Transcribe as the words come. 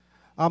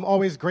I'm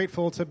always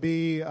grateful to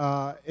be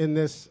in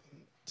this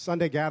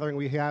Sunday gathering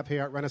we have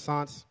here at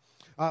Renaissance.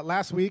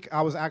 Last week,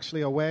 I was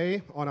actually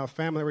away on a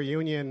family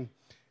reunion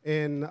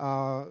in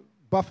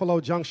Buffalo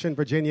Junction,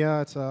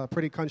 Virginia. It's a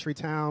pretty country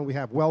town. We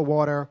have well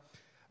water.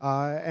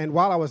 And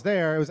while I was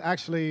there, it was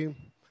actually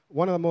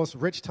one of the most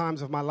rich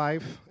times of my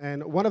life.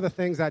 And one of the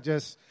things that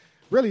just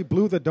really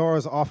blew the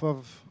doors off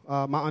of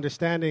my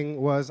understanding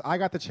was I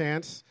got the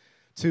chance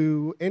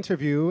to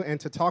interview and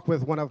to talk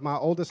with one of my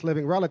oldest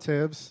living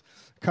relatives,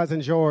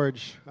 Cousin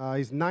George.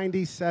 He's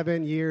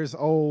 97 years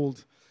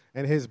old,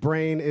 and his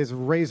brain is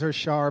razor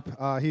sharp.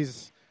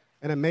 He's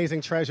an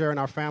amazing treasure in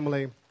our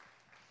family.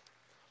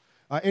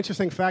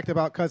 Interesting fact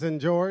about Cousin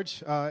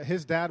George,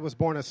 his dad was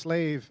born a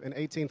slave in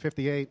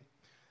 1858,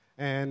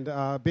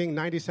 and being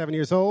 97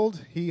 years old,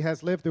 he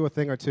has lived through a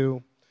thing or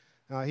two.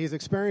 He's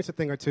experienced a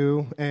thing or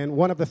two, and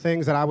one of the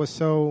things that I was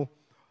so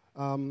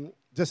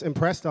just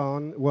impressed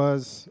on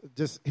was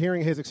just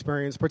hearing his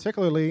experience,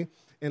 particularly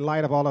in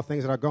light of all the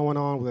things that are going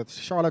on with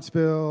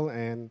Charlottesville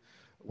and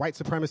white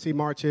supremacy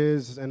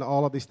marches and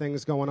all of these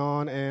things going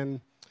on. And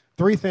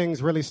three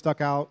things really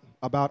stuck out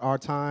about our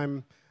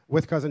time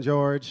with Cousin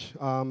George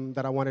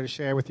that I wanted to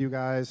share with you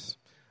guys.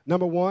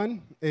 Number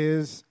one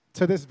is,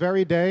 to this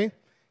very day,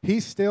 he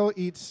still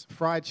eats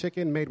fried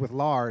chicken made with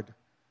lard.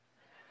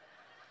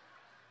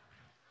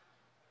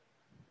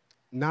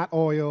 Not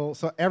oil.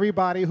 So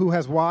everybody who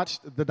has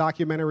watched the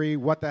documentary,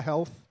 What the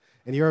Health,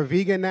 and you're a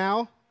vegan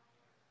now,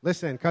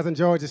 listen, Cousin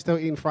George is still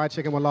eating fried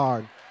chicken with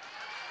lard.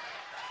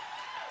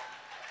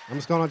 I'm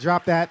just going to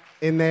drop that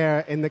in there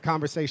in the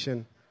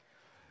conversation.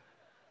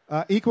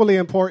 Equally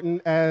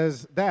important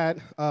as that,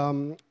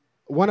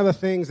 one of the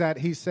things that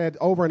he said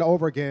over and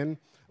over again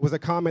was a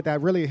comment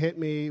that really hit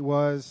me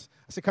was,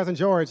 I said, Cousin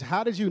George,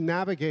 how did you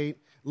navigate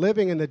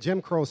living in the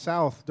Jim Crow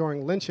South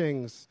during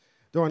lynchings,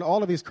 during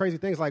all of these crazy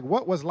things? Like,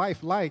 what was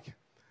life like?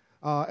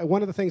 And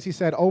one of the things he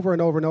said over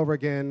and over and over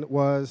again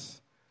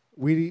was,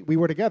 we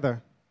were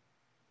together.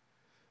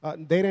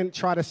 They didn't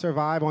try to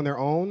survive on their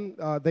own.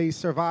 They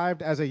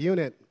survived as a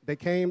unit. They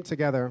came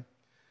together.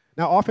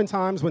 Now,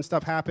 oftentimes when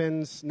stuff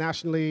happens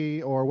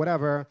nationally or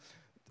whatever,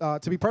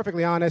 to be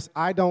perfectly honest,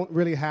 I don't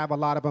really have a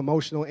lot of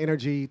emotional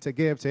energy to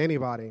give to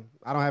anybody.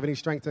 I don't have any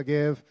strength to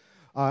give,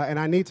 and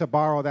I need to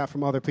borrow that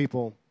from other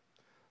people.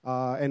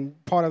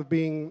 And part of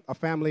being a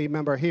family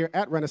member here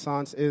at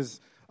Renaissance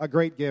is a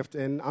great gift.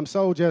 And I'm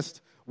so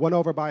just won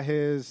over by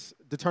his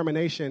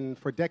determination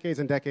for decades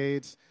and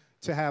decades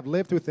to have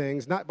lived through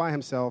things, not by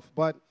himself,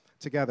 but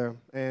together.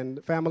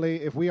 And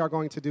family, if we are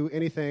going to do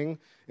anything,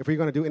 if we're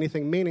going to do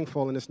anything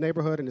meaningful in this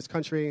neighborhood, in this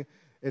country,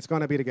 it's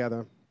going to be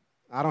together.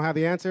 I don't have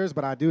the answers,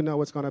 but I do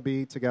know it's going to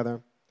be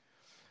together.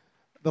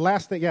 The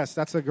last thing, yes,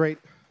 that's a great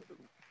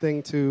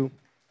thing to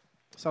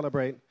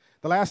celebrate.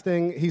 The last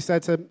thing he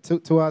said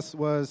to us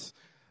was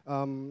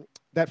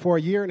that for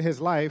a year in his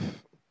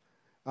life,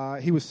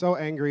 he was so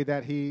angry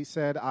that he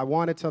said, I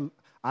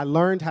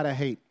learned how to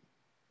hate.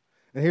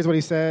 And here's what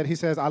he said. He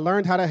says, I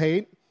learned how to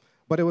hate,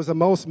 but it was the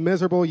most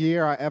miserable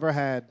year I ever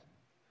had.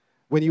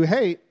 When you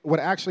hate, what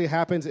actually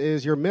happens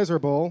is you're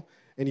miserable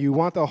and you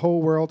want the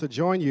whole world to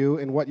join you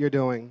in what you're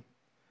doing.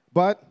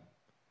 But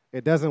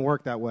it doesn't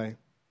work that way.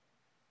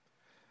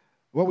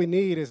 What we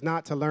need is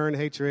not to learn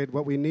hatred.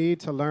 What we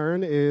need to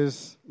learn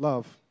is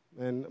love,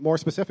 and more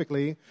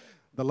specifically,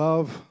 the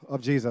love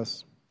of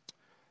Jesus.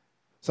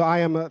 So I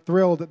am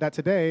thrilled that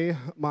today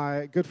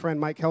my good friend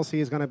Mike Kelsey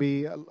is going to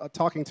be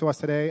talking to us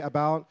today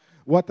about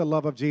what the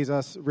love of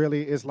Jesus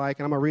really is like.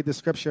 And I'm going to read the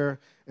scripture,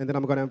 and then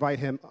I'm going to invite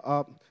him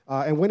up.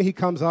 And when he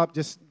comes up,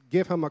 just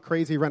give him a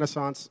crazy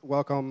Renaissance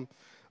welcome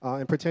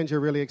and pretend you're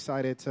really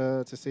excited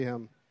to see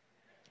him.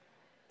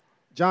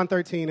 John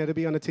 13, it'll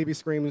be on the TV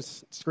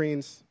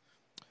screens.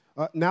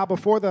 Now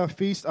before the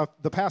feast of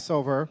the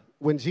Passover,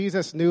 when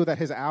Jesus knew that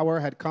his hour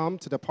had come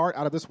to depart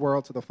out of this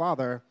world to the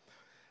Father,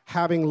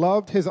 having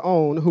loved his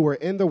own who were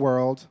in the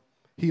world,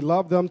 he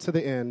loved them to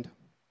the end.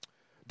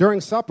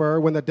 During supper,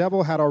 when the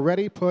devil had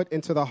already put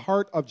into the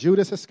heart of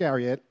Judas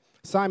Iscariot,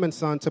 Simon's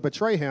son, to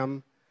betray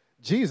him,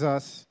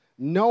 Jesus,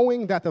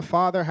 knowing that the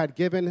Father had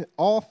given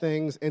all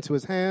things into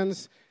his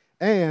hands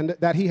and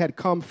that he had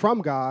come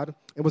from God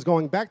and was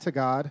going back to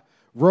God,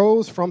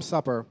 rose from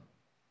supper.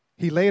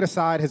 He laid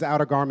aside his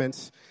outer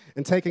garments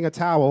and, taking a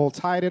towel,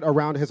 tied it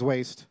around his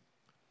waist.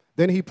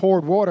 Then he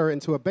poured water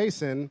into a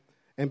basin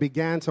and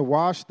began to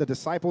wash the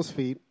disciples'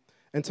 feet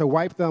and to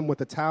wipe them with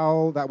the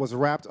towel that was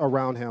wrapped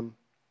around him.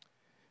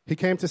 He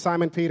came to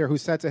Simon Peter, who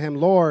said to him,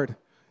 Lord,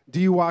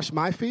 do you wash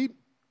my feet?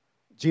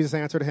 Jesus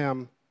answered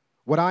him,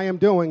 what I am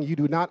doing you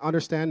do not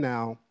understand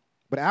now,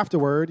 but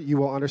afterward you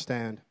will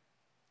understand.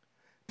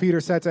 Peter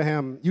said to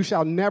him, you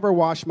shall never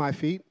wash my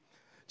feet.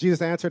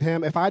 Jesus answered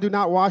him, if I do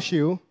not wash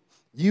you,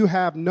 you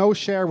have no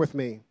share with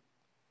me.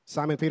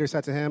 Simon Peter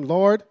said to him,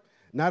 Lord,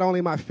 not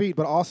only my feet,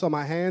 but also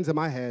my hands and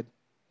my head.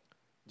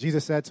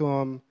 Jesus said to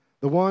him,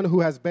 the one who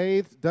has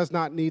bathed does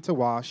not need to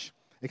wash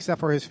except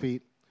for his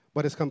feet,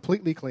 but is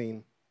completely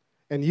clean.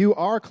 And you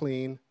are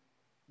clean,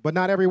 but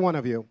not every one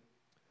of you.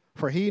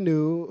 For he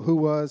knew who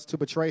was to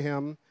betray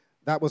him.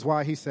 That was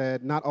why he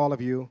said, not all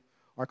of you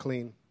are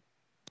clean.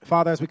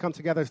 Father, as we come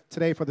together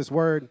today for this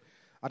word,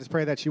 I just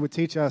pray that you would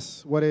teach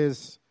us what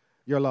is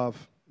your love.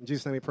 In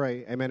Jesus' name we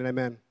pray. Amen and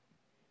amen.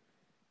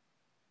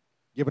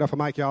 Give it up for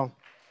Mike, y'all.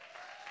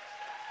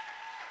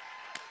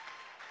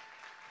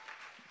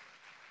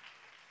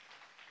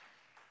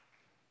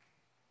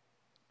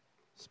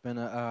 It's been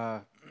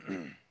a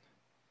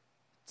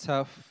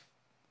tough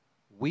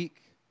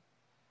week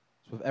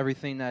with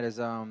everything that has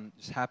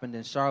just happened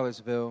in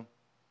Charlottesville.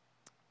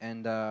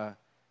 And got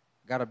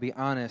to be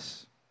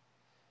honest,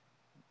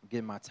 I'm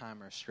getting my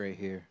timer straight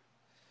here.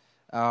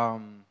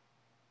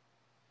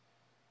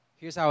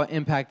 Here's how it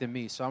impacted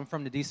me. So I'm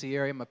from the D.C.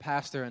 area. I'm a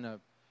pastor in a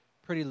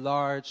pretty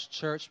large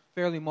church,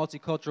 fairly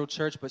multicultural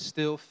church, but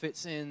still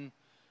fits in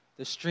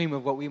the stream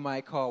of what we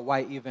might call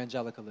white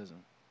evangelicalism.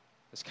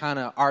 It's kind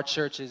of, our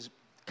church is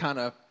kind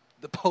of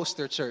the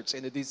poster church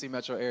in the D.C.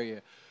 metro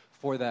area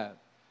for that.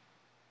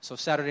 So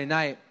Saturday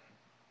night,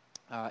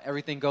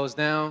 everything goes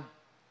down,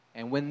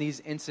 and when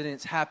these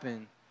incidents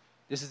happen,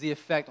 this is the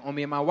effect on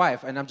me and my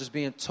wife, and I'm just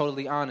being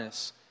totally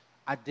honest.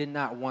 I did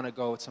not want to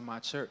go to my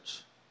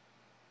church.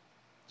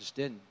 Just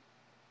didn't.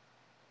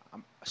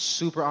 I'm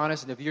super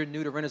honest, and if you're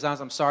new to Renaissance,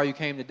 I'm sorry you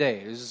came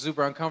today. This is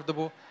super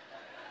uncomfortable.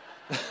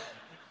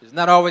 It's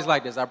not always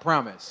like this, I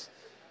promise.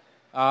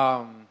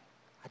 I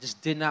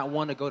just did not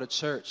want to go to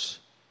church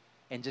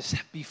and just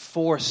be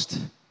forced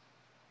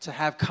to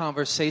have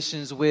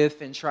conversations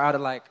with and try to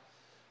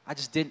I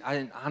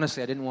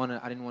didn't want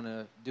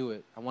to do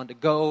it. I wanted to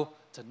go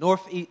to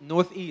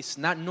northeast,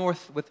 not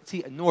north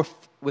with north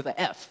with an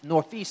F,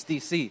 northeast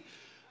DC,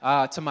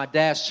 to my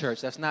dad's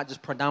church. That's not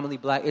just predominantly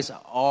black, it's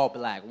all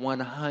black,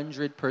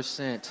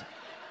 100%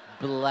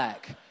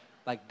 black.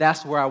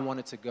 That's where I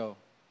wanted to go.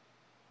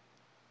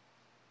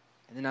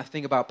 And then I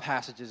think about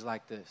passages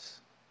like this.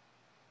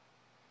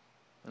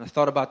 And I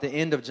thought about the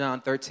end of John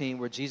 13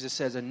 where Jesus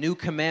says, "A new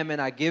commandment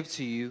I give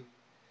to you,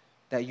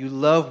 that you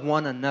love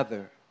one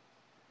another.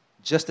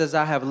 Just as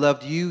I have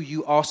loved you,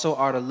 you also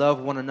are to love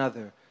one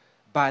another.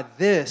 By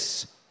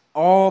this,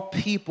 all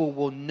people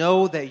will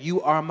know that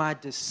you are my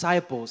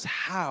disciples."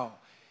 How?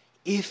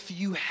 If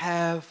you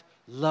have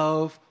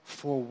love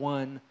for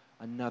one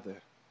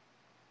another.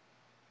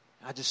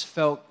 I just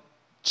felt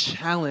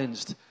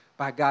challenged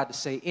by God to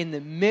say, in the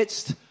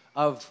midst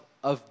of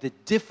the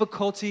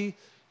difficulty,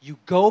 you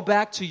go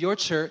back to your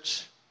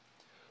church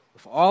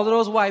with all of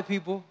those white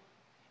people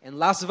and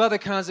lots of other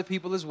kinds of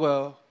people as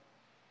well,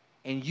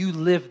 and you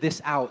live this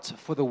out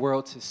for the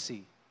world to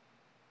see.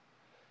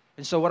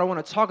 And so what I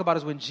want to talk about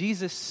is when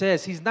Jesus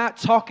says, he's not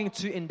talking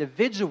to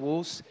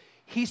individuals,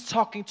 he's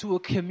talking to a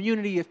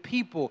community of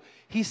people.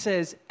 He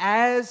says,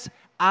 as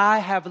I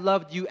have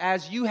loved you,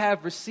 as you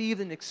have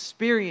received and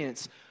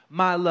experienced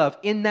my love,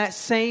 in that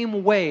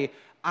same way,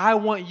 I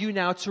want you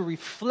now to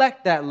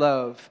reflect that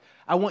love.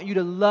 I want you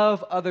to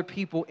love other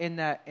people in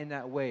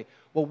that way.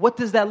 Well, what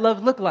does that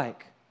love look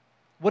like?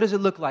 What does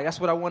it look like?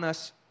 That's what I want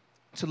us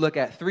to look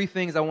at. Three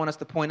things I want us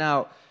to point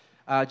out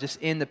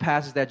just in the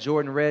passage that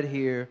Jordan read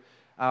here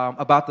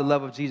about the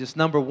love of Jesus.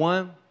 Number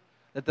one,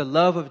 that the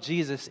love of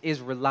Jesus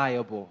is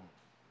reliable.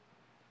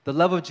 The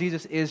love of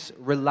Jesus is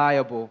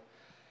reliable.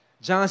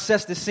 John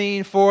sets the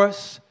scene for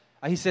us.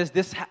 He says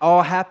this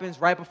all happens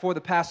right before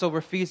the Passover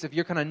feast. If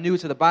you're kind of new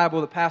to the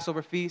Bible, the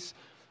Passover feast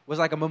was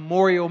like a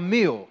memorial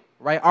meal,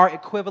 right? Our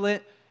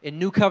equivalent in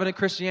New Covenant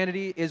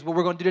Christianity is what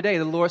we're going to do today,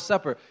 the Lord's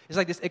Supper. It's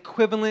like this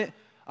equivalent,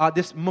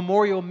 this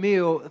memorial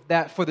meal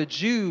that for the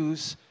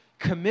Jews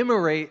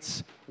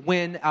commemorates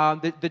when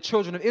the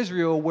children of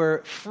Israel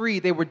were free.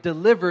 They were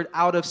delivered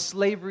out of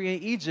slavery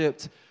in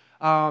Egypt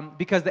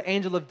because the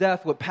angel of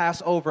death would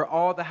pass over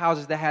all the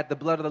houses that had the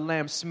blood of the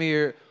lamb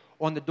smeared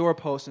on the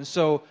doorpost. And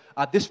so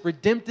this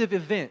redemptive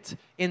event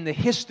in the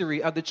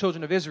history of the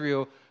children of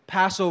Israel,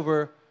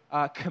 Passover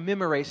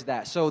commemorates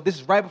that. So this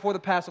is right before the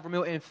Passover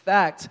meal. In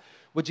fact,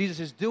 what Jesus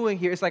is doing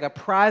here, it's like a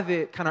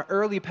private kind of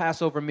early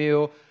Passover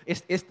meal.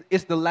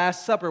 It's the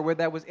Last Supper where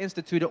that was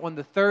instituted on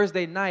the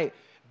Thursday night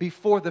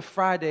before the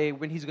Friday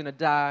when he's going to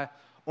die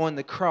on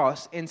the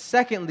cross. And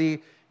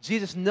secondly,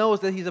 Jesus knows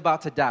that he's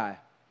about to die.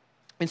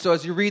 And so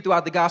as you read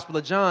throughout the Gospel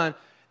of John,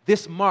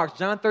 this marks,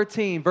 John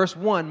 13, verse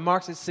 1,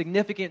 marks a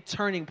significant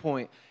turning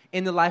point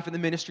in the life and the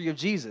ministry of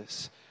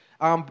Jesus.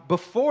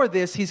 Before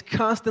this, he's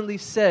constantly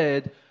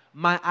said,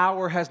 my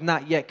hour has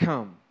not yet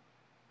come.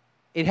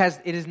 It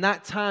is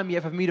not time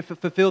yet for me to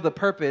fulfill the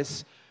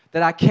purpose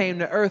that I came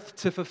to earth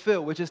to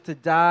fulfill, which is to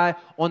die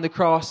on the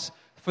cross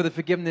for the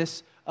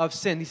forgiveness of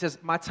sin. He says,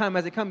 my time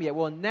hasn't come yet.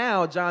 Well,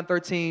 now, John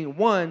 13,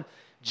 1,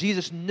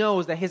 Jesus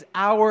knows that his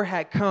hour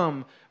had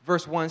come.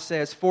 Verse 1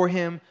 says, for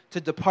him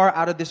to depart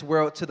out of this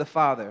world to the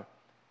Father.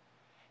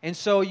 And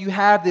so you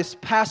have this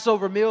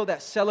Passover meal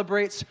that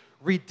celebrates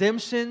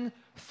redemption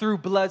through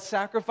blood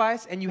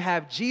sacrifice, and you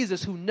have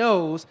Jesus who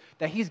knows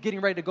that he's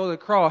getting ready to go to the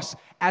cross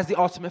as the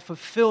ultimate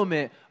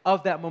fulfillment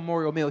of that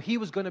memorial meal. He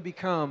was going to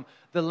become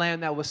the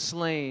lamb that was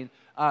slain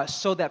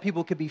so that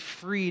people could be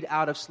freed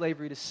out of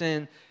slavery to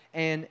sin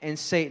and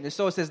Satan. And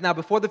so it says, now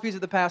before the feast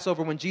of the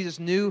Passover, when Jesus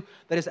knew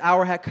that his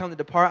hour had come to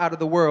depart out of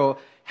the world,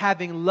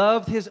 having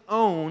loved his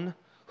own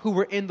who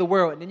were in the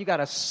world. And then you got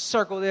to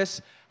circle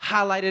this,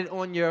 highlight it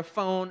on your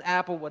phone,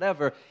 app, or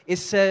whatever. It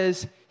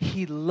says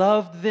he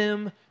loved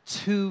them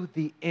to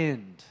the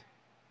end.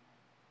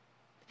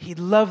 He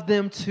loved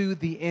them to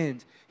the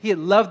end. He had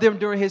loved them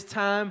during his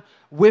time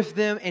with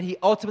them, and he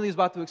ultimately was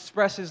about to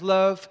express his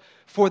love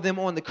for them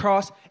on the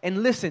cross.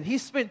 And listen, he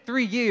spent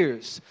 3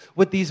 years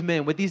with these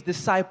men, with these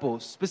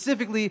disciples,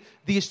 specifically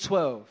these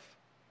 12.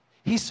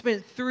 He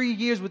spent 3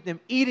 years with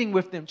them, eating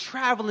with them,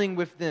 traveling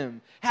with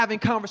them, having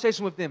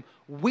conversation with them,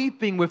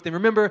 weeping with them.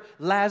 Remember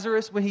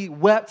Lazarus, when he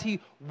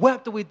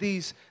wept with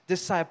these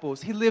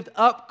disciples. He lived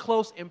up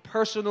close and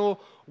personal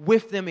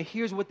with them. And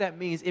here's what that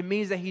means. It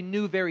means that he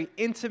knew very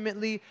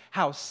intimately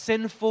how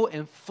sinful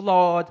and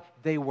flawed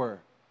they were.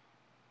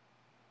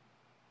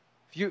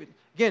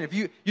 If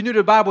you knew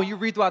the Bible and you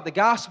read throughout the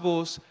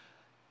Gospels,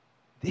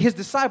 his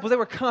disciples, they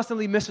were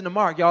constantly missing the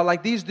mark, y'all.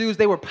 Like these dudes,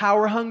 they were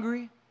power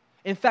hungry.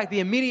 In fact, the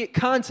immediate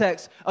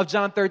context of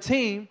John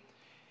 13,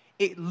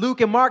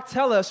 Luke and Mark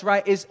tell us,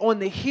 right, is on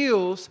the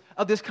heels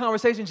of this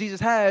conversation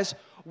Jesus has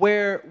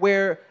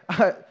where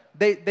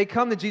they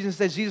come to Jesus and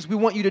says, Jesus, we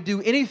want you to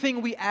do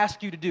anything we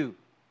ask you to do.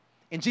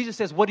 And Jesus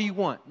says, what do you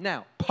want?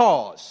 Now,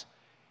 pause.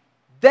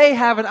 They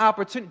have an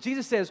opportunity.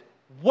 Jesus says,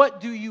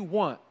 what do you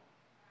want?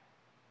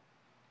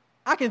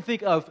 I can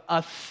think of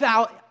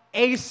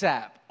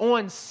ASAP,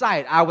 on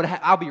site.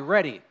 I'll be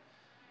ready.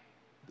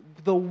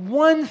 The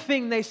one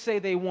thing they say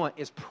they want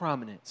is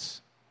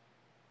prominence.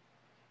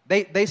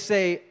 They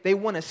say they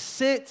want to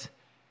sit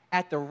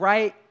at the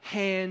right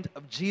hand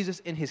of Jesus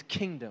in his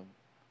kingdom.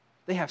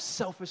 They have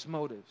selfish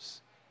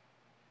motives.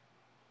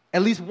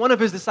 At least one of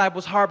his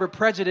disciples harbored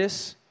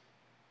prejudice.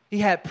 He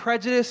had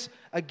prejudice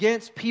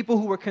against people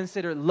who were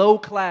considered low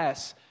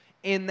class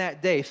in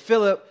that day.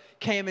 Philip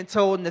came and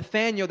told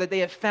Nathanael that they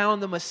had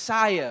found the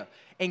Messiah.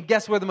 And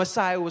guess where the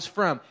Messiah was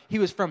from? He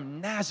was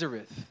from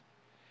Nazareth.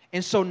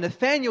 And so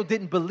Nathanael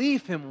didn't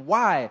believe him.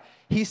 Why?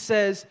 He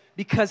says,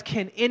 because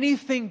can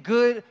anything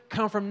good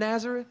come from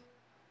Nazareth?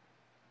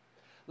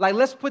 Like,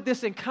 let's put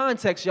this in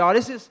context, y'all.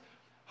 This is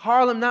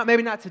Harlem,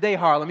 maybe not today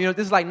Harlem. You know,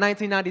 this is like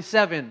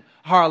 1997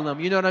 Harlem.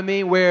 You know what I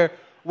mean? Where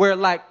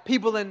like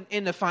people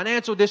in the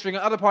financial district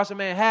and other parts of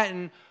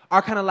Manhattan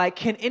are kind of like,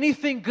 can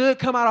anything good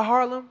come out of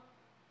Harlem?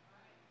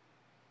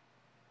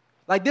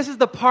 Like, this is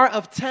the part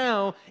of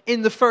town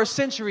in the first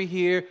century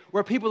here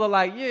where people are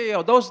like,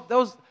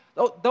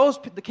 those,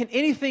 can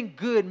anything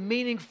good,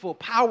 meaningful,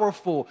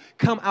 powerful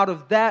come out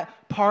of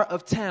that part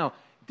of town?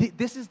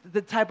 This is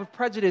the type of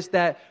prejudice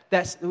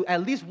that's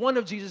at least one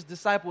of Jesus'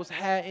 disciples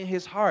had in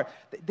his heart.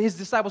 His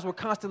disciples were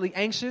constantly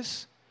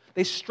anxious.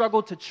 They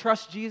struggled to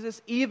trust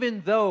Jesus,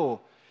 even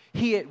though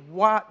they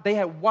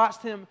had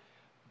watched him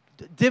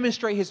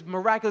demonstrate his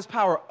miraculous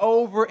power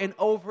over and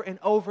over and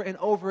over and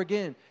over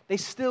again. They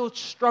still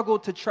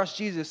struggled to trust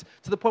Jesus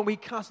to the point where he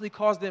constantly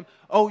calls them,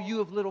 "Oh, you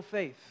of little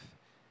faith."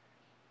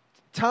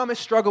 Thomas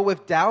struggled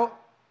with doubt.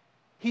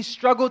 He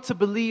struggled to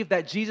believe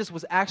that Jesus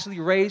was actually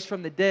raised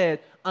from the dead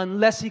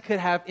unless he could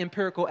have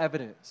empirical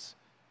evidence.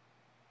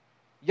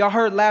 Y'all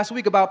heard last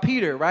week about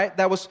Peter, right?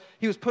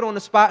 He was put on the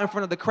spot in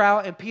front of the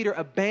crowd, and Peter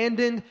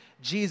abandoned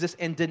Jesus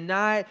and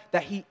denied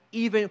that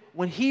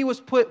when he was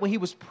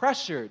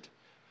pressured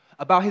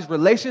about his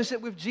relationship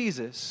with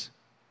Jesus,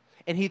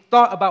 and he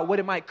thought about what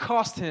it might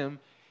cost him,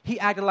 he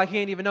acted like he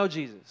didn't even know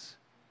Jesus.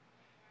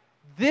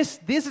 This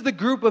is the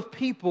group of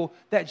people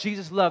that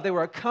Jesus loved. They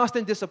were a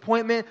constant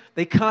disappointment.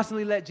 They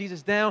constantly let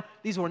Jesus down.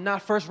 These were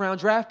not first-round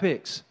draft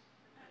picks.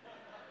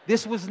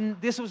 This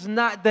was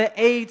not the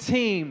A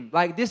team.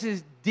 Like, this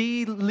is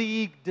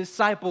D-League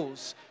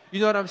disciples. You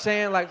know what I'm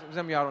saying? Like,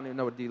 some of y'all don't even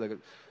know what D-League is.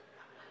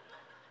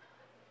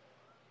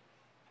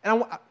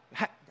 And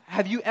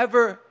have you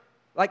ever,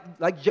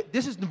 like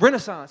this is the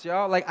Renaissance,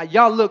 y'all. Like,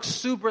 y'all look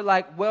super,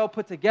 like, well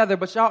put together,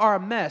 but y'all are a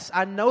mess.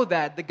 I know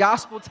that. The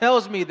gospel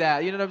tells me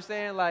that. You know what I'm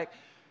saying? Like,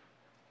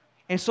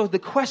 and so the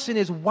question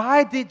is,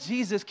 why did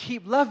Jesus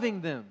keep loving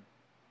them?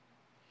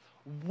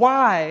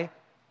 Why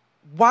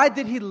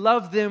did he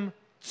love them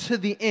to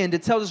the end?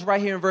 It tells us right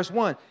here in verse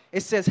 1.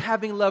 It says,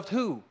 having loved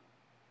who?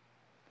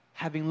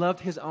 Having loved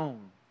his own.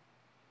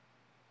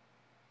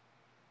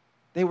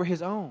 They were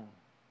his own.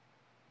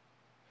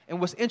 And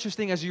what's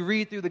interesting, as you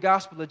read through the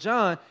Gospel of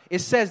John, it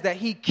says that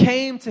he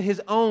came to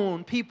his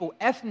own people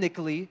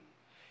ethnically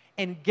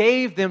and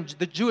gave them,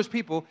 the Jewish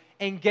people,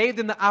 and gave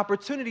them the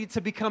opportunity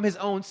to become his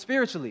own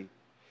spiritually.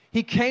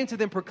 He came to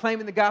them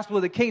proclaiming the gospel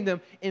of the kingdom,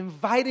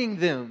 inviting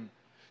them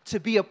to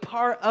be a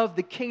part of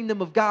the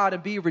kingdom of God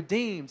and be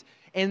redeemed.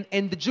 And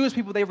the Jewish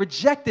people, they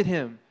rejected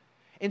him.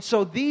 And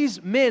so these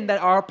men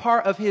that are a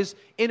part of his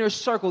inner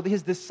circle,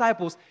 his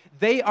disciples,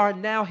 they are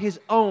now his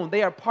own.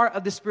 They are part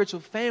of the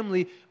spiritual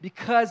family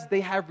because they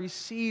have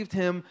received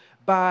him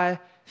by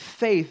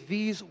faith.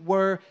 These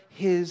were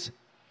his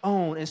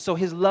own. And so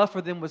his love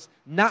for them was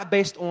not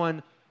based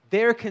on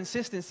their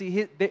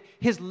consistency.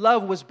 His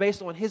love was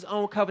based on his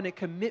own covenant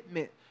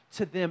commitment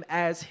to them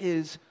as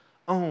his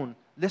own.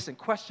 Listen,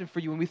 question for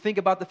you. When we think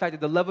about the fact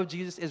that the love of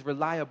Jesus is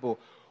reliable,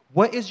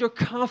 what is your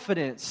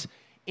confidence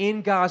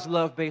in God's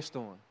love based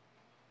on?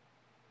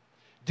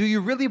 Do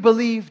you really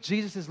believe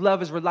Jesus'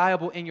 love is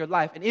reliable in your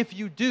life? And if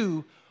you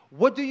do,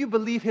 what do you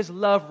believe his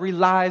love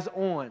relies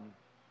on?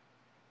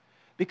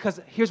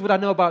 Because here's what I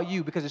know about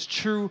you, because it's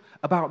true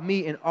about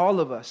me and all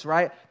of us,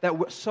 right?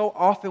 That so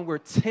often we're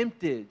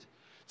tempted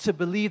to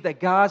believe that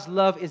God's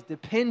love is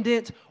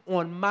dependent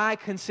on my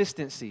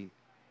consistency.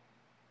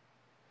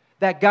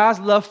 That God's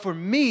love for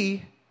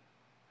me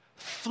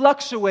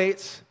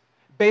fluctuates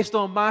based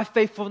on my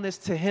faithfulness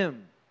to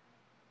him.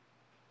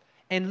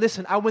 And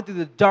listen, I went through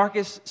the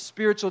darkest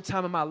spiritual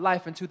time of my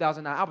life in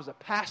 2009. I was a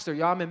pastor,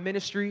 y'all. I'm in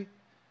ministry.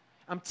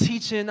 I'm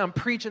teaching, I'm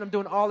preaching, I'm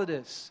doing all of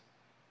this.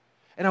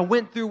 And I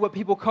went through what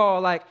people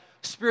call like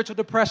spiritual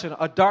depression,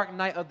 a dark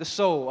night of the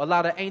soul. A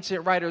lot of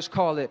ancient writers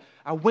call it.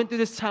 I went through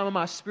this time of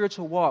my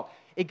spiritual walk.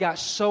 It got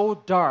so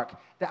dark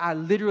that I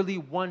literally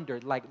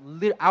wondered, like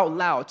out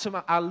loud,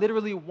 I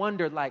literally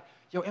wondered, like,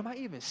 yo, am I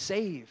even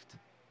saved?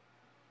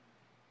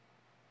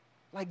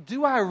 Like,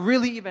 do I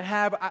really even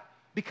have...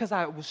 Because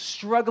I was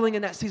struggling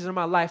in that season of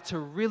my life to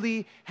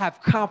really have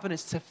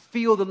confidence, to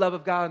feel the love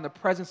of God and the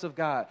presence of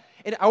God.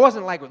 And I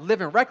wasn't like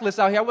living reckless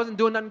out here. I wasn't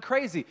doing nothing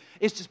crazy.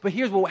 It's just, but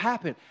here's what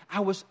happened. I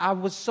was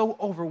so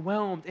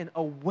overwhelmed and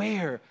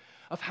aware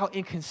of how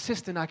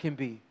inconsistent I can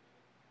be.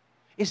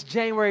 It's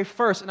January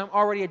 1st, and I'm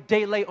already a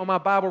day late on my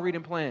Bible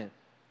reading plan.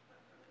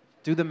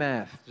 Do the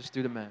math. Just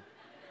do the math.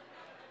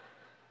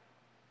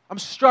 I'm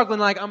struggling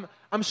like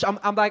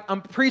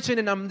I'm preaching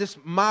and I'm this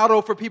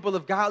model for people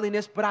of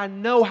godliness, but I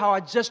know how I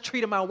just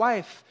treated my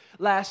wife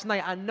last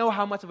night. I know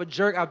how much of a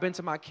jerk I've been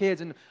to my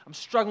kids, and I'm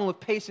struggling with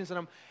patience,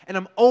 and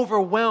I'm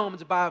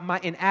overwhelmed by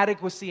my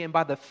inadequacy and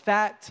by the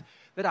fact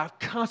that I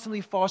constantly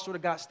fall short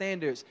of God's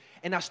standards.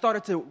 And I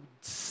started to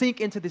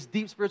sink into this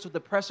deep spiritual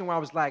depression where I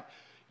was like,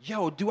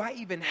 yo, do I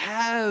even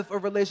have a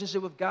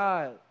relationship with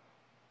God?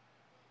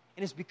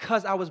 And it's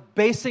because I was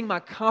basing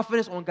my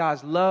confidence on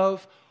God's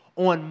love,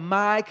 on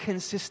my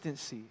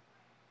consistency.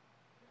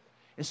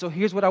 And so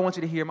here's what I want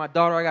you to hear. My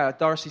daughter, I got a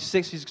daughter, she's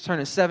 6, she's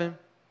turning 7,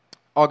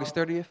 August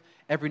 30th.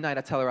 Every night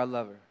I tell her I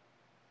love her.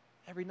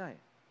 Every night.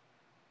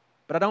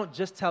 But I don't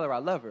just tell her I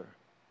love her.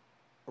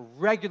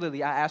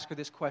 Regularly I ask her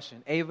this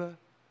question, Ava,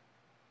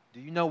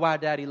 do you know why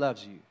Daddy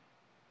loves you?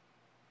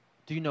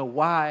 Do you know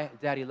why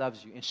Daddy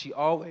loves you? And she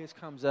always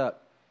comes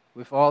up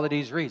with all of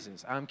these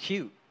reasons. I'm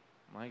cute.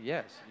 I'm like,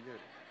 yes,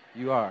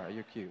 you are.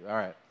 You're cute. All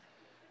right.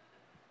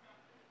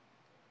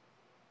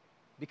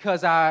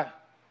 Because I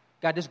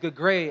got this good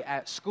grade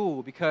at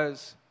school,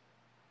 because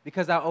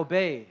I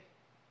obeyed.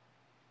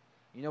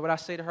 You know what I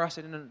say to her? I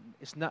said, no,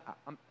 it's not.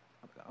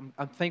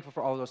 I'm thankful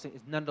for all of those things.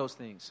 It's none of those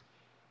things.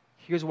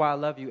 Here's why I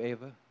love you,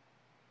 Ava.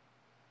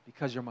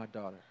 Because you're my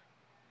daughter.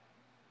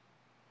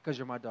 Because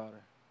you're my daughter.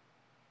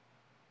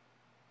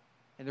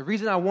 And the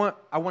reason I want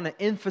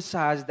to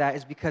emphasize that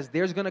is because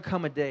there's going to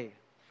come a day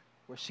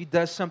where she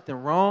does something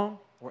wrong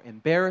or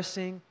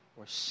embarrassing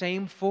or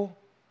shameful,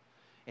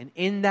 and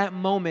in that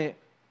moment,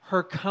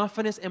 her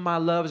confidence in my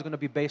love is going to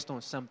be based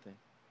on something.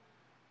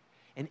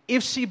 And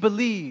if she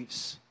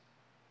believes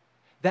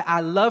that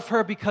I love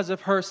her because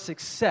of her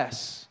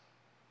success,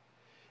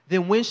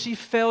 then when she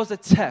fails a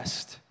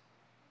test,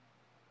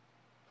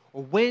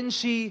 or when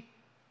she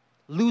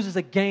loses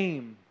a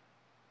game,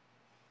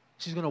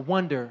 she's going to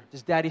wonder,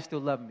 does Daddy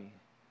still love me?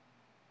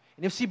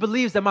 And if she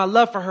believes that my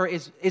love for her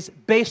is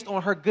based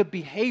on her good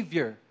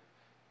behavior,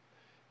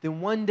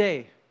 then one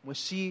day when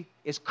she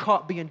is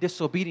caught being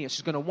disobedient,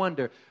 she's going to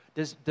wonder,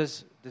 does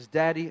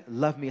Daddy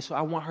love me? So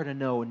I want her to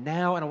know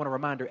now, and I want to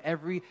remind her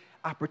every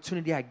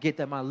opportunity I get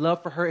that my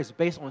love for her is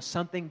based on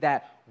something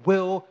that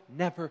will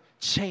never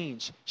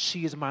change.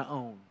 She is my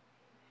own.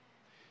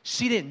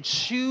 She didn't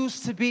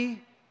choose to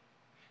be.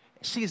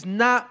 She is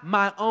not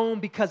my own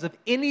because of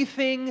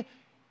anything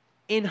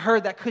in her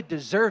that could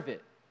deserve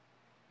it.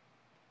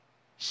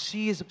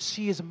 She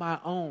is my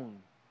own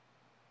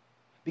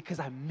because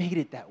I made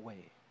it that way.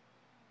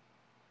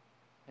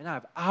 And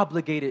I've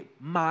obligated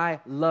my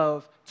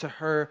love to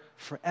her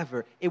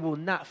forever. It will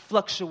not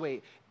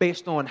fluctuate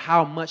based on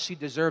how much she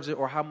deserves it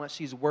or how much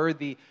she's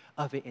worthy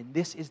of it. And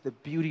this is the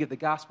beauty of the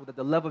gospel, that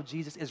the love of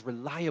Jesus is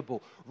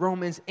reliable.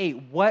 Romans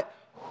 8, what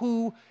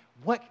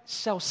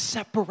shall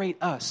separate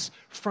us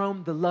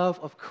from the love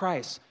of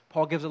Christ?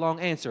 Paul gives a long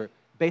answer,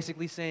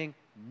 basically saying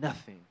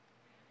nothing.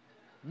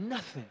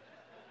 Nothing.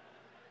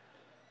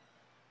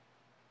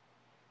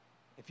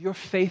 If your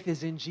faith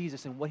is in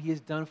Jesus and what he has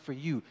done for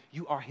you,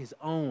 you are his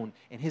own.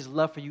 And his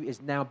love for you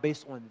is now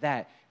based on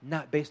that,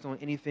 not based on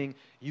anything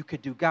you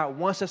could do. God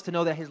wants us to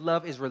know that his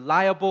love is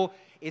reliable.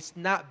 It's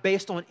not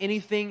based on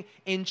anything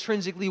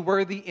intrinsically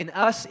worthy in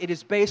us. It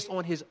is based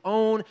on his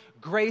own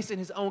grace and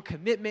his own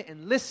commitment.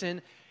 And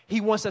listen,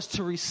 he wants us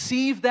to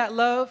receive that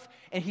love,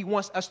 and he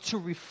wants us to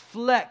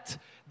reflect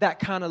that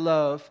kind of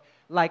love,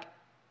 like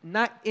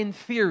not in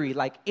theory,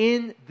 like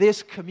in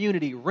this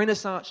community,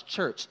 Renaissance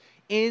Church,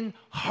 in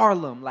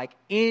Harlem, like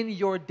in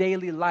your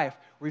daily life.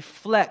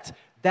 Reflect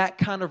that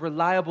kind of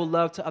reliable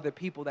love to other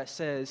people that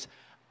says,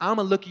 I'm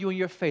going to look you in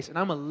your face and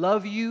I'm going to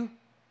love you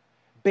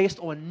based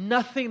on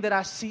nothing that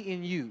I see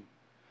in you,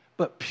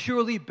 but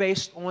purely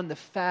based on the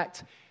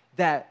fact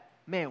that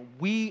man,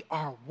 we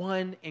are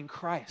one in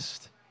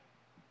Christ.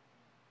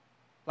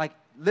 Like,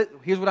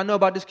 here's what I know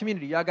about this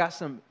community. Y'all got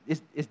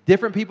it's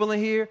different people in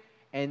here,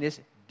 and it's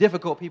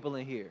difficult people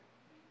in here.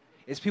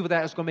 It's people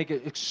that is going to make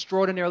it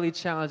extraordinarily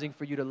challenging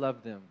for you to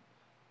love them.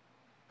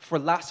 For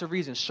lots of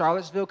reasons.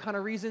 Charlottesville kind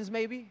of reasons,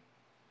 maybe,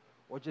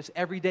 or just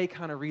everyday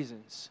kind of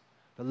reasons.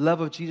 The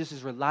love of Jesus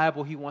is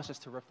reliable. He wants us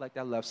to reflect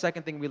that love.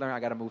 Second thing we learn, I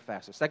got to move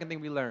faster. Second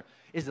thing we learn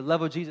is the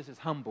love of Jesus is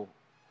humble.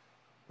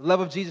 The love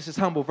of Jesus is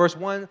humble. Verse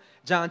 1,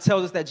 John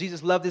tells us that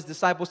Jesus loved his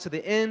disciples to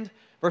the end.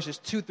 Verses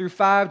 2 through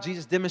 5,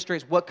 Jesus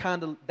demonstrates what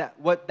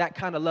that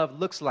kind of love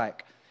looks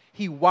like.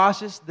 He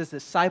washes the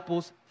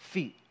disciples'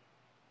 feet.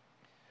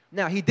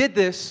 Now, he did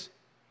this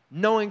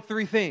knowing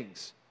three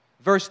things.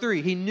 Verse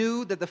 3, he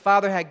knew that the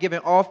Father had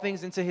given all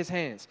things into his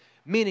hands,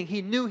 meaning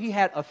he knew he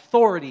had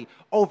authority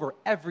over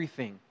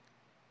everything.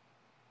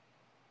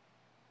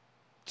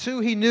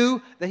 2, he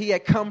knew that he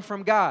had come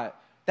from God.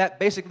 That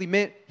basically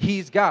meant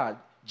he's God.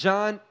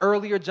 John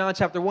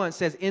chapter 1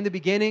 says, in the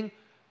beginning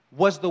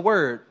was the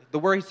Word. The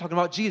Word, he's talking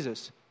about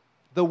Jesus.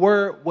 The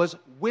Word was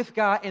with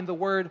God, and the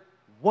Word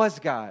was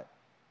God.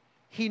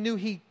 He knew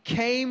he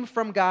came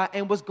from God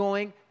and was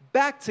going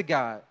back to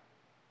God.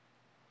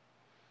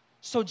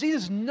 So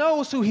Jesus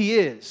knows who he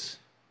is.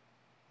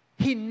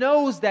 He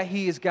knows that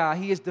he is God.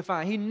 He is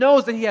divine. He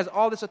knows that he has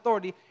all this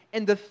authority.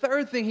 And the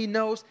third thing he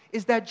knows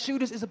is that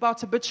Judas is about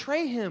to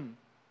betray him.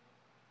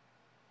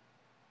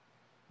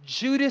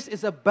 Judas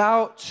is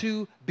about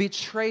to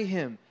betray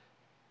him.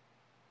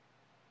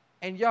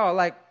 And y'all,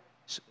 like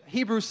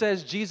Hebrews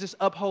says, Jesus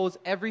upholds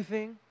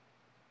everything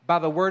by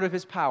the word of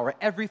his power.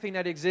 Everything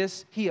that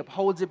exists, he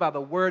upholds it by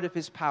the word of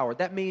his power.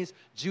 That means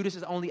Judas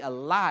is only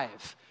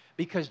alive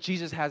because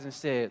Jesus hasn't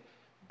said,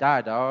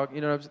 die, dog.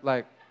 You know what I'm saying?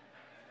 Like,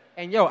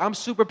 and yo, I'm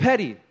super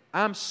petty.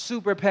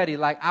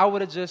 Like, I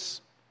would have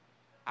just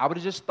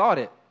thought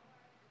it.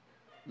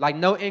 Like,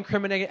 no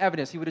incriminating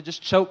evidence. He would have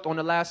just choked on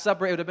the Last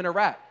Supper. It would have been a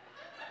wrap.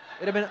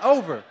 It would have been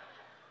over.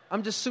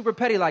 I'm just super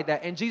petty like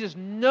that. And Jesus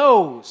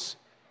knows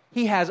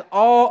he has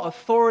all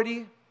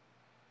authority.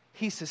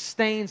 He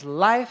sustains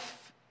life.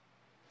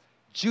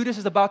 Judas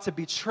is about to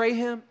betray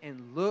him,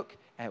 and look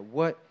at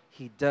what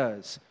he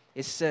does.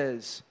 It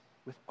says,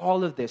 with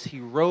all of this, he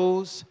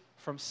rose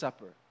from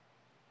supper.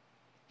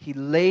 He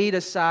laid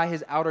aside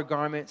his outer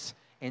garments,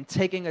 and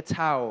taking a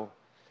towel,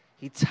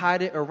 he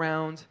tied it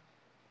around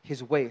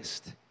his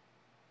waist.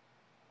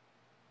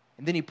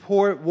 And then he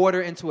poured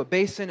water into a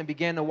basin and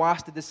began to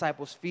wash the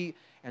disciples' feet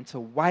and to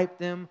wipe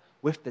them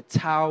with the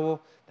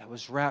towel that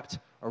was wrapped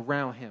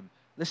around him.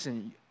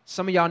 Listen,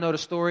 some of y'all know the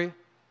story.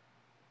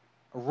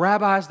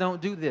 Rabbis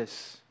don't do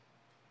this.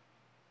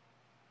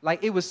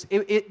 Like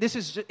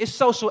it's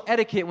social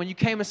etiquette when you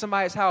came to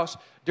somebody's house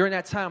during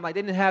that time. Like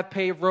they didn't have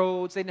paved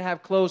roads, they didn't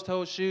have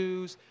closed-toed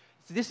shoes.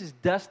 So this is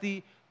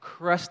dusty,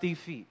 crusty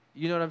feet.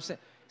 You know what I'm saying?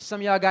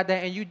 Some of y'all got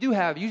that, and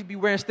you be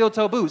wearing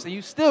steel-toe boots, and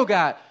you still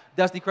got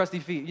dusty, crusty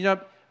feet. You know,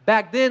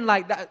 back then,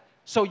 like that.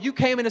 So you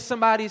came into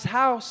somebody's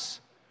house,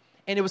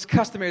 and it was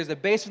customary. There's a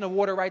basin of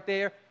water right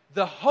there.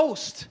 The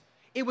host,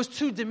 it was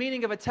too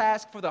demeaning of a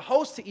task for the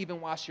host to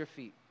even wash your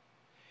feet.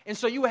 And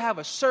so you would have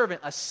a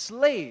servant, a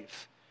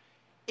slave.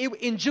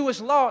 In Jewish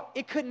law,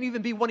 it couldn't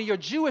even be one of your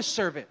Jewish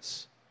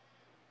servants.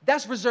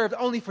 That's reserved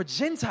only for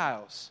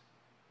Gentiles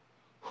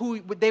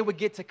who they would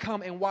get to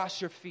come and wash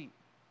your feet.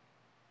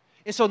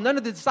 And so none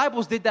of the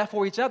disciples did that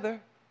for each other.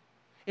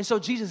 And so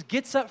Jesus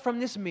gets up from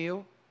this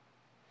meal.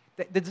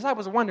 The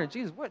disciples are wondering,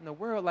 Jesus, what in the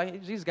world?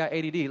 Like, Jesus got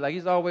ADD. Like,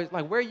 he's always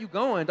like, where are you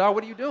going, dog?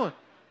 What are you doing?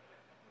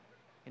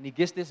 And he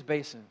gets this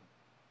basin.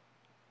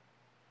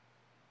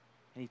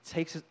 And he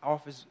takes it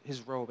off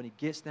his robe, and he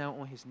gets down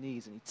on his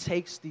knees, and he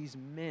takes these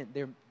men,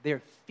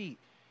 their feet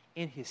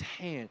in his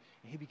hand,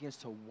 and he begins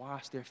to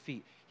wash their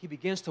feet. He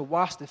begins to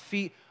wash the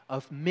feet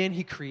of men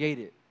he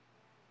created.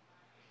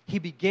 He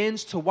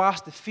begins to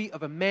wash the feet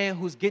of a man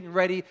who's getting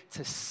ready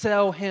to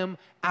sell him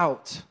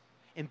out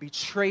and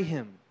betray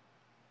him.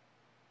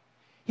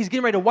 He's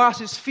getting ready to wash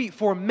his feet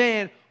for a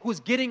man who's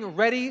getting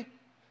ready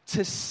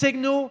to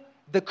signal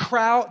the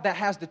crowd that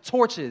has the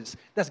torches,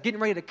 that's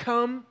getting ready to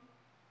come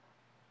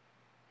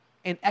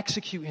and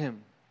execute him.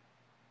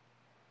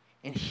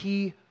 And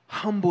he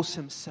humbles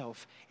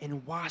himself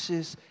and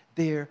washes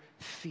their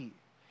feet.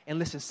 And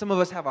listen, some of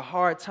us have a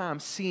hard time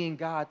seeing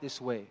God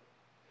this way.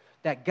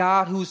 That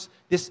God, who's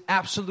this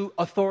absolute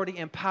authority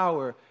and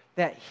power,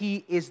 that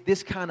he is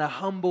this kind of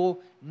humble,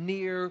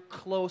 near,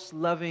 close,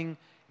 loving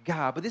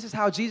God. But this is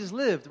how Jesus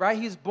lived, right?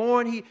 He's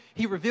born,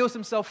 he reveals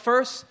himself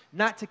first,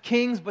 not to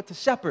kings, but to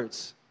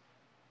shepherds.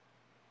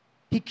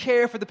 He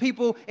cared for the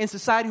people in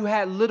society who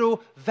had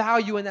little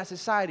value in that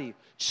society.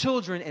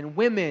 Children and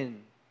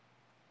women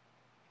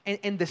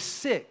and the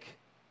sick.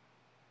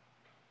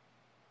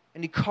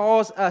 And he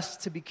calls us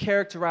to be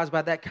characterized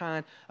by that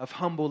kind of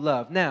humble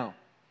love. Now,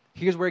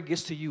 here's where it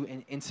gets to you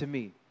and to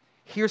me.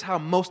 Here's how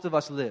most of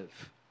us live.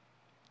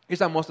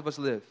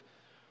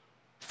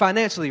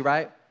 Financially,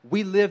 right?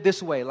 We live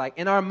this way. Like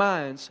in our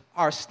minds,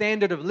 our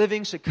standard of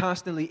living should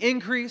constantly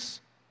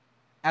increase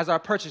as our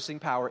purchasing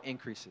power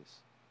increases.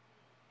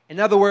 In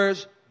other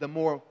words, the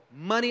more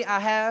money I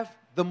have,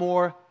 the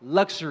more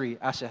luxury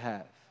I should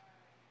have.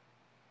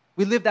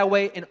 We live that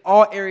way in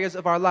all areas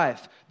of our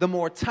life. The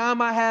more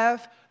time I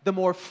have, the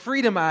more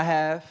freedom I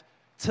have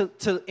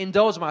to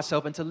indulge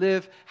myself and to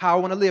live how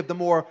I want to live. The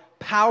more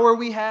power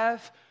we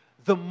have,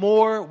 the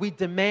more we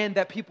demand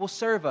that people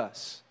serve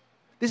us.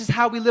 This is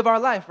how we live our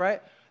life,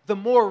 right? The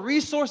more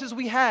resources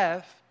we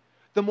have,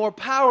 the more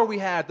power we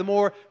have, the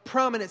more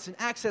prominence and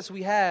access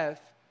we have,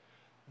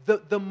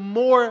 the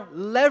more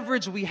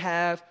leverage we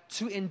have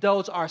to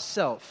indulge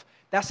ourselves.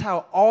 That's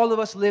how all of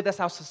us live. That's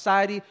how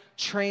society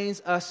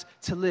trains us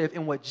to live.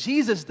 And what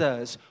Jesus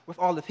does with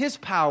all of his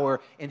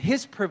power and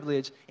his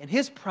privilege and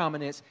his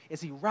prominence is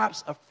he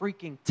wraps a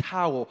freaking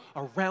towel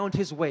around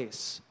his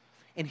waist.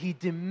 And he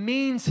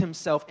demeans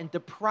himself and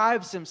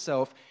deprives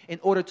himself in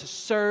order to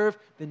serve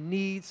the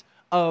needs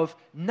of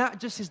not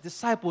just his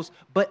disciples,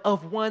 but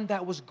of one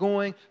that was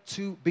going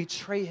to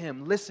betray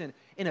him. Listen,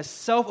 in a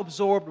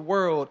self-absorbed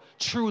world,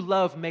 true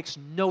love makes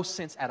no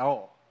sense at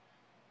all.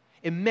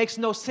 It makes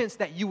no sense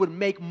that you would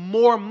make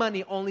more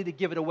money only to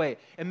give it away.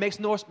 It makes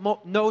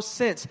no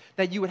sense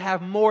that you would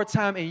have more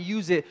time and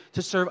use it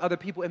to serve other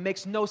people. It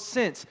makes no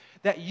sense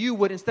that you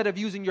would, instead of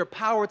using your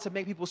power to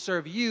make people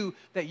serve you,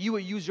 that you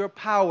would use your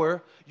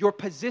power, your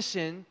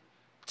position,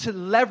 to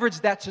leverage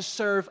that to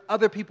serve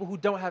other people who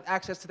don't have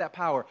access to that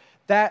power.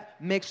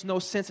 That makes no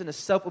sense in a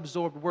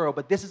self-absorbed world.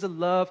 But this is a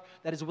love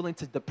that is willing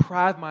to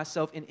deprive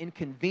myself and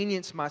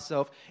inconvenience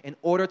myself in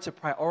order to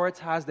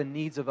prioritize the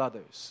needs of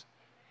others.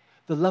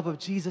 The love of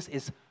Jesus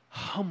is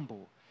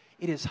humble.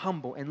 It is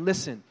humble. And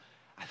listen,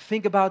 I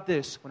think about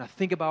this when I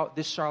think about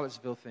this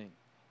Charlottesville thing.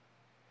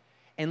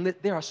 And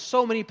there are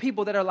so many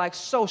people that are like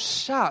so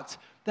shocked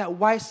that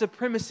white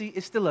supremacy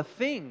is still a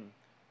thing.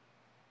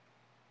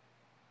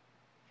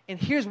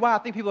 And here's why I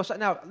think people are shocked.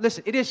 Now,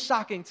 listen, it is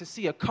shocking to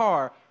see a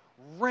car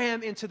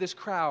ram into this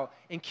crowd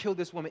and kill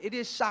this woman. It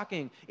is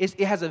shocking. It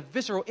has a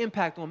visceral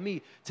impact on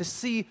me to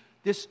see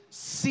this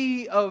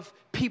sea of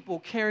people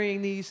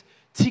carrying these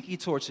tiki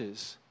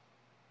torches.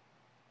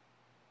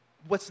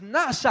 What's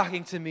not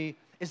shocking to me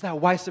is that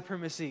white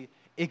supremacy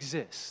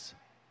exists.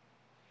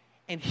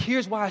 And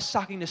here's why it's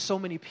shocking to so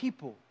many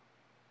people.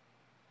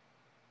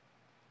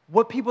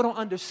 What people don't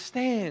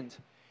understand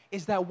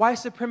is that white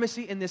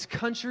supremacy in this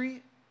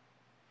country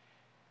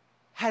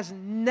has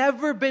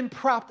never been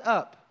propped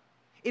up.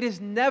 It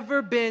has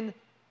never been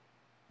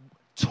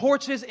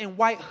torches and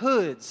white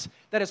hoods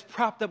that has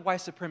propped up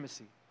white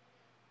supremacy.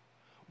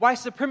 White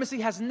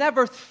supremacy has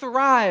never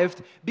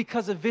thrived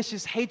because of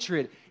vicious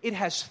hatred. It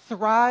has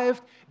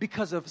thrived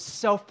because of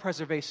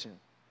self-preservation.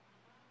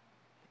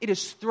 It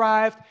has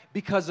thrived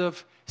because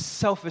of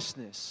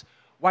selfishness.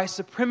 White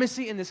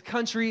supremacy in this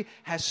country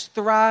has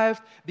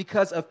thrived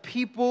because of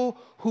people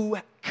who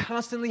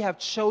constantly have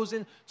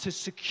chosen to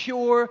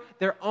secure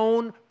their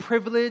own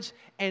privilege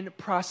and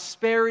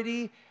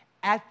prosperity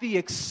at the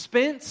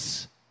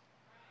expense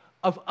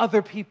of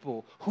other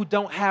people who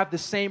don't have the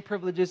same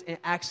privileges and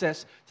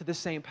access to the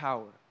same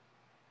power.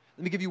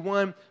 Let me give you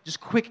one just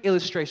quick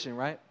illustration,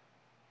 right?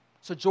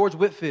 So George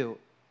Whitefield,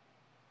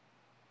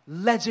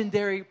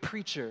 legendary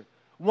preacher,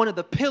 one of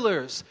the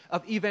pillars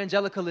of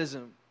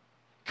evangelicalism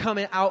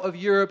coming out of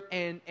Europe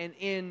and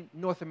in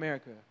North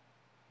America.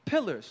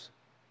 Pillars.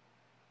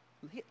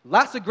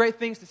 Lots of great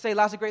things to say,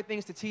 lots of great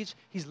things to teach.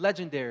 He's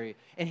legendary.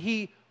 And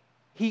he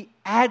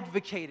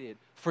advocated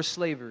for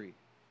slavery.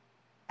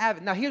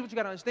 Now, here's what you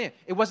got to understand.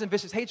 It wasn't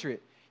vicious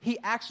hatred. He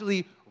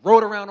actually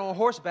rode around on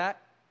horseback,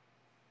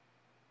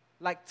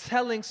 like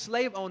telling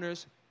slave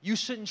owners, you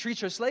shouldn't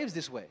treat your slaves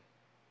this way.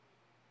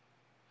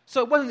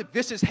 So it wasn't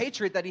vicious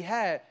hatred that he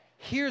had.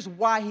 Here's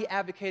why he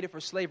advocated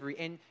for slavery.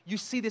 And you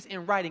see this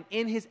in writing,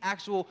 in his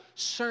actual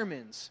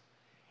sermons.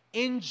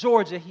 In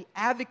Georgia, he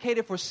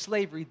advocated for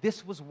slavery.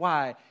 This was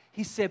why.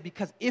 He said,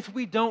 because if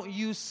we don't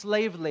use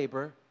slave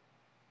labor,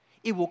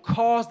 it will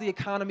cause the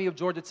economy of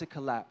Georgia to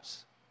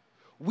collapse.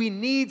 We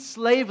need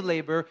slave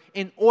labor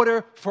in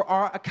order for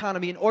our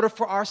economy, in order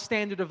for our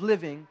standard of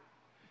living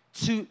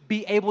to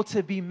be able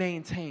to be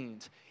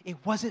maintained. It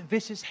wasn't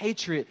vicious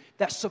hatred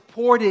that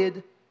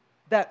supported,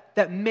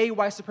 that made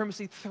white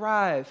supremacy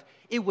thrive.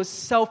 It was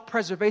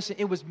self-preservation.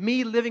 It was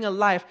me living a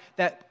life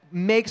that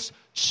makes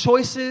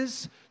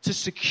choices to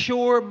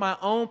secure my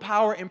own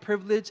power and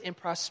privilege and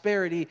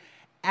prosperity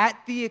at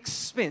the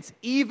expense,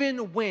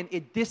 even when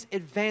it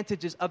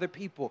disadvantages other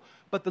people.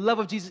 But the love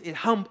of Jesus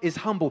is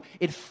humble.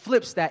 It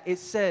flips that. It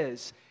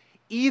says,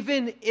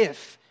 even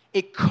if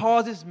it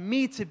causes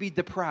me to be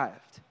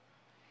deprived,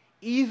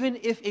 even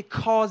if it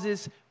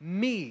causes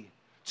me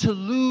to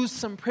lose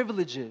some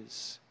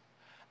privileges,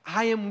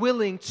 I am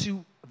willing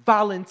to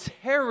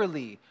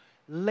voluntarily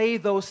lay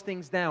those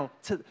things down,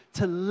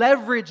 to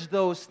leverage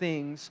those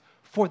things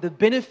for the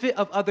benefit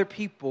of other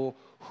people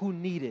who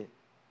need it.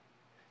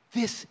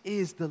 This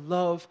is the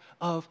love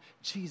of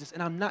Jesus.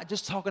 And I'm not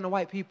just talking to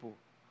white people.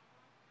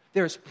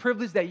 There's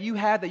privilege that you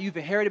have that you've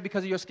inherited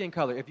because of your skin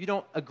color. If you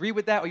don't agree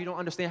with that or you don't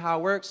understand how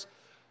it works,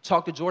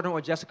 talk to Jordan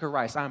or Jessica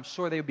Rice. I'm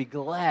sure they would be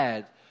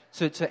glad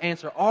to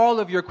answer all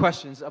of your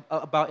questions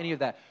about any of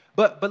that.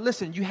 But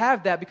listen, you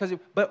have that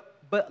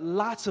but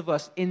lots of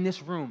us in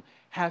this room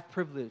have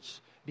privilege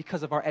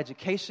because of our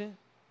education,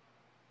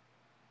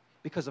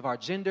 because of our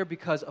gender,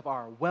 because of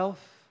our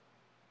wealth.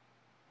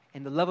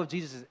 And the love of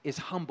Jesus is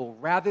humble.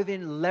 Rather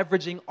than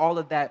leveraging all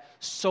of that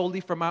solely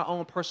for my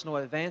own personal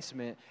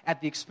advancement at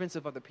the expense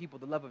of other people,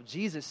 the love of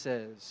Jesus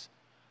says,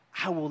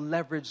 I will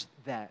leverage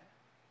that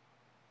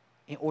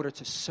in order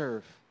to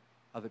serve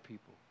other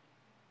people.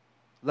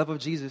 Love of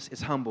Jesus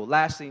is humble.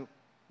 Lastly,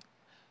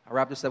 I'll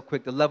wrap this up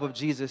quick. The love of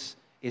Jesus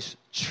is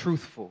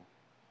truthful.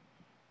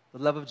 The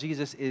love of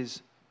Jesus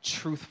is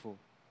truthful.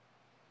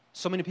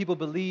 So many people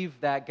believe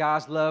that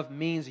God's love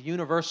means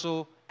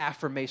universal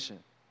affirmation.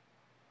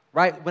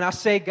 Right? When I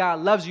say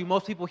God loves you,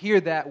 most people hear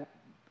that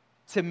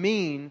to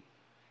mean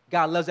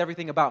God loves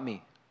everything about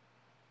me.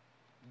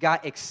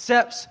 God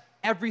accepts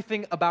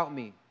everything about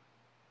me.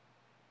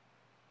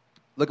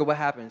 Look at what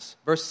happens.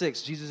 Verse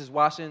 6, Jesus is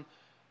washing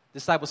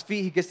disciples'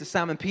 feet. He gets to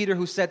Simon Peter,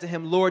 who said to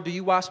him, Lord, do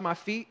you wash my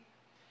feet?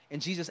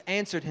 And Jesus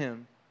answered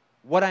him,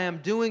 what I am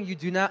doing you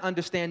do not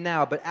understand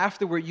now, but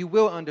afterward you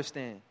will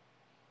understand.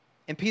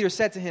 And Peter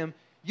said to him,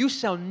 you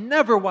shall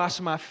never wash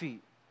my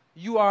feet.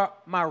 You are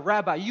my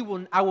rabbi.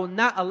 I will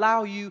not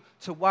allow you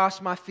to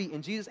wash my feet.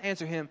 And Jesus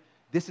answered him,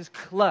 this is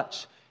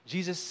clutch.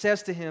 Jesus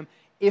says to him,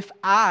 if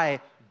I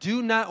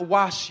do not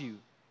wash you,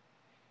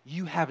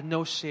 you have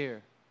no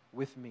share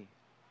with me.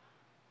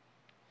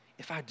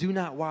 If I do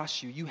not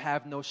wash you, you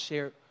have no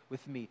share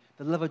with me.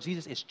 The love of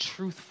Jesus is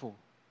truthful.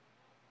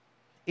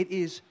 It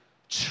is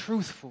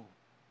truthful.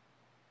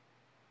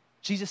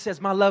 Jesus says,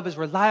 my love is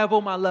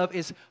reliable, my love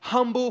is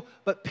humble.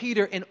 But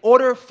Peter, in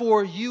order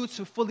for you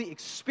to fully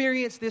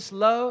experience this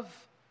love,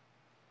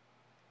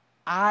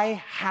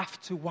 I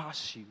have to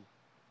wash you.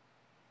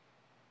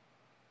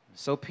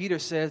 So Peter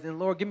says, then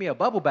Lord, give me a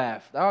bubble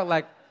bath.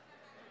 Like,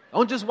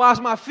 don't just wash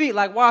my feet,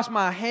 like wash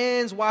my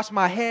hands, wash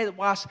my head,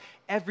 wash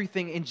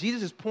everything. And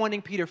Jesus is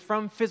pointing Peter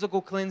from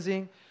physical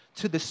cleansing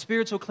to the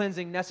spiritual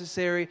cleansing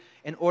necessary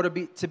in order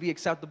to be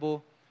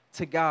acceptable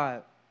to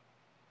God.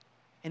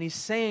 And he's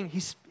saying,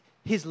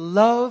 his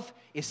love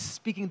is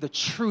speaking the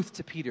truth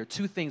to Peter.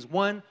 Two things.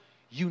 One,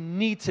 you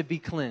need to be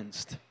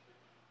cleansed.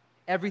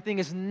 Everything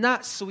is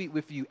not sweet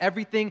with you.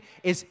 Everything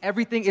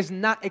is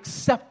not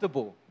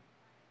acceptable.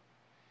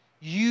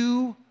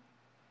 You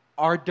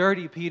are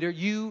dirty, Peter.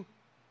 You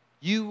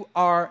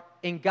are,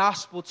 in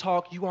gospel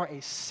talk, you are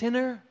a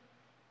sinner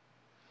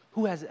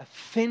who has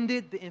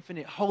offended the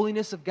infinite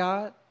holiness of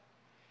God,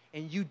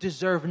 and you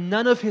deserve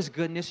none of his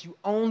goodness. You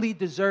only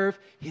deserve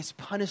his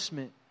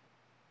punishment.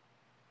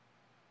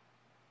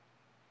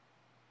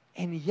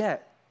 And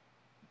yet,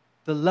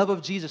 the love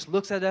of Jesus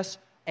looks at us,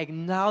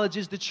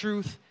 acknowledges the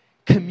truth,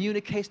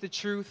 communicates the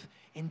truth,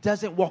 and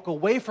doesn't walk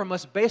away from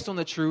us based on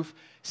the truth,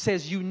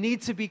 says you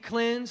need to be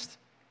cleansed,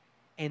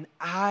 and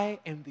I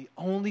am the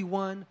only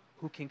one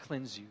who can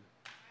cleanse you.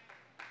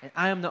 And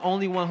I am the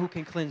only one who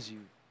can cleanse you.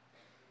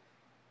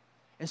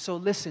 And so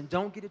listen,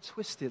 don't get it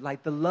twisted.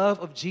 Like, the love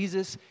of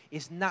Jesus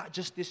is not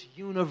just this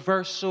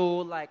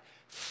universal, like,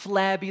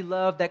 flabby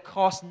love that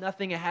costs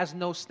nothing and has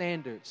no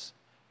standards.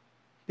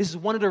 This is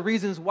one of the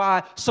reasons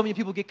why so many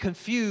people get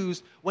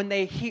confused when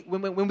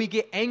we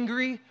get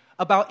angry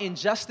about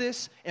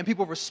injustice and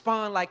people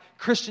respond like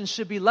Christians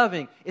should be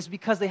loving. It's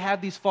because they have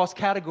these false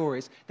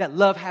categories that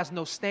love has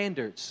no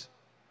standards.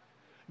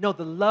 No,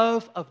 the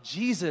love of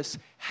Jesus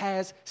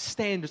has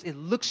standards. It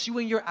looks you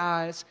in your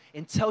eyes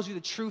and tells you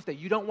the truth that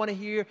you don't want to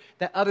hear,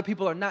 that other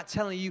people are not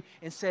telling you,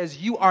 and says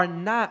you are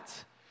not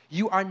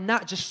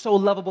just so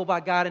lovable by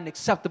God and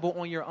acceptable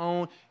on your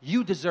own.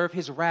 You deserve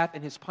his wrath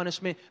and his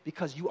punishment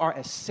because you are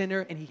a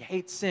sinner and he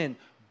hates sin.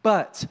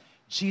 But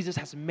Jesus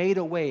has made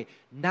a way,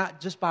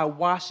 not just by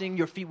washing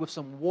your feet with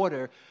some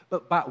water,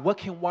 but by what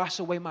can wash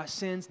away my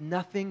sins?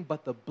 Nothing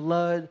but the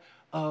blood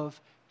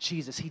of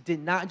Jesus. He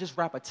did not just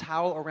wrap a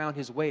towel around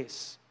his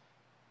waist.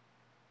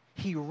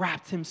 He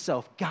wrapped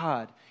himself,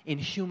 God, in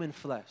human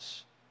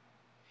flesh.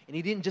 And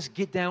he didn't just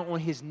get down on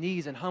his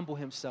knees and humble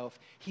himself.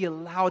 He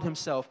allowed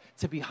himself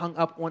to be hung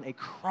up on a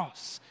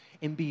cross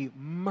and be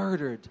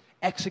murdered,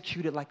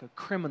 executed like a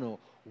criminal.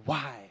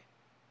 Why?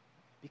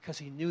 Because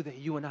he knew that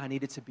you and I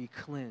needed to be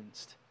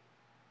cleansed,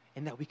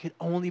 and that we could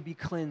only be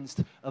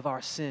cleansed of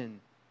our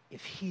sin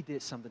if he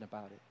did something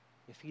about it.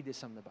 If he did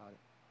something about it.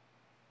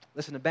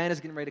 Listen, the band is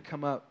getting ready to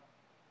come up.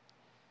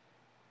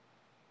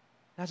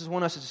 I just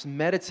want us to just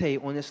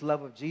meditate on this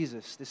love of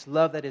Jesus, this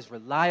love that is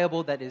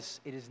reliable, it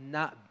is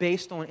not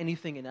based on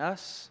anything in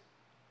us,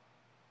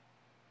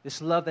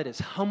 this love that is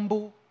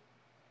humble,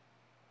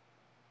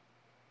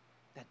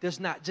 that does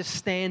not just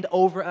stand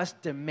over us,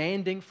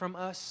 demanding from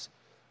us,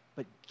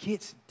 but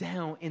gets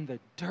down in the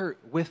dirt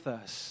with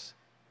us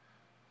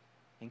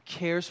and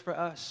cares for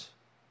us.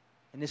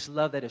 And this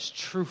love that is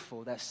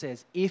truthful, that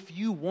says, if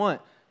you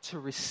want to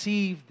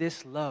receive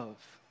this love,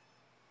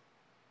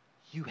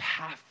 you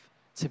have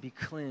to be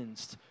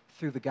cleansed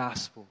through the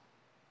gospel.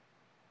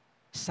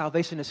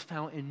 Salvation is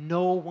found in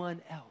no one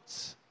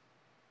else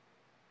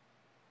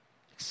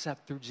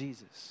except through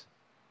Jesus.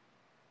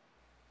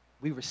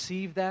 We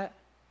receive that,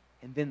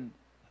 and then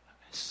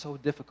It's so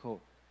difficult.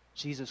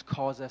 Jesus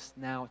calls us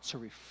now to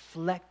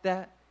reflect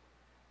that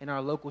in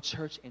our local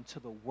church and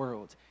to the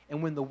world.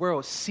 And when the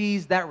world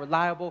sees that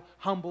reliable,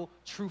 humble,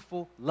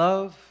 truthful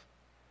love,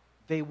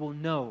 they will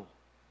know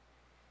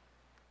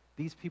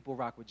these people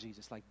rock with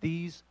Jesus. Like,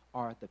 these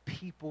are the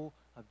people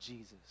of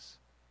Jesus.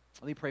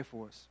 Let me pray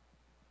for us.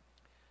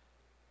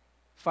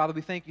 Father,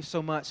 we thank you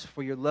so much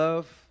for your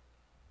love.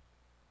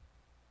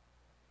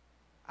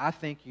 I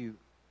thank you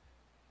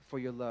for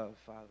your love,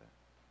 Father.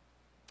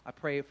 I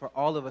pray for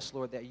all of us,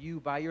 Lord, that you,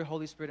 by your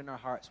Holy Spirit in our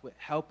hearts, would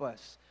help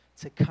us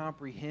to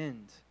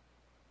comprehend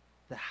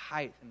the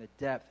height and the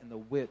depth and the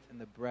width and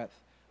the breadth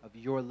of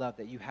your love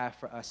that you have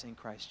for us in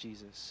Christ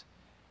Jesus.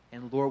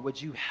 And Lord,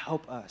 would you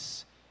help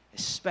us,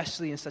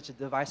 especially in such a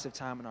divisive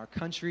time in our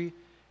country,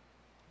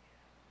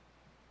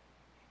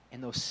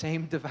 and those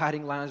same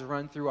dividing lines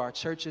run through our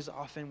churches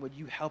often, would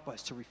you help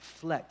us to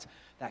reflect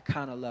that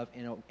kind of love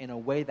in a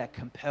way that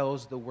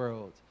compels the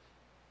world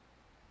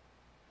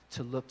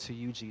to look to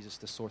you, Jesus,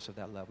 the source of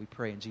that love. We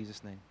pray in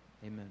Jesus' name.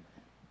 Amen.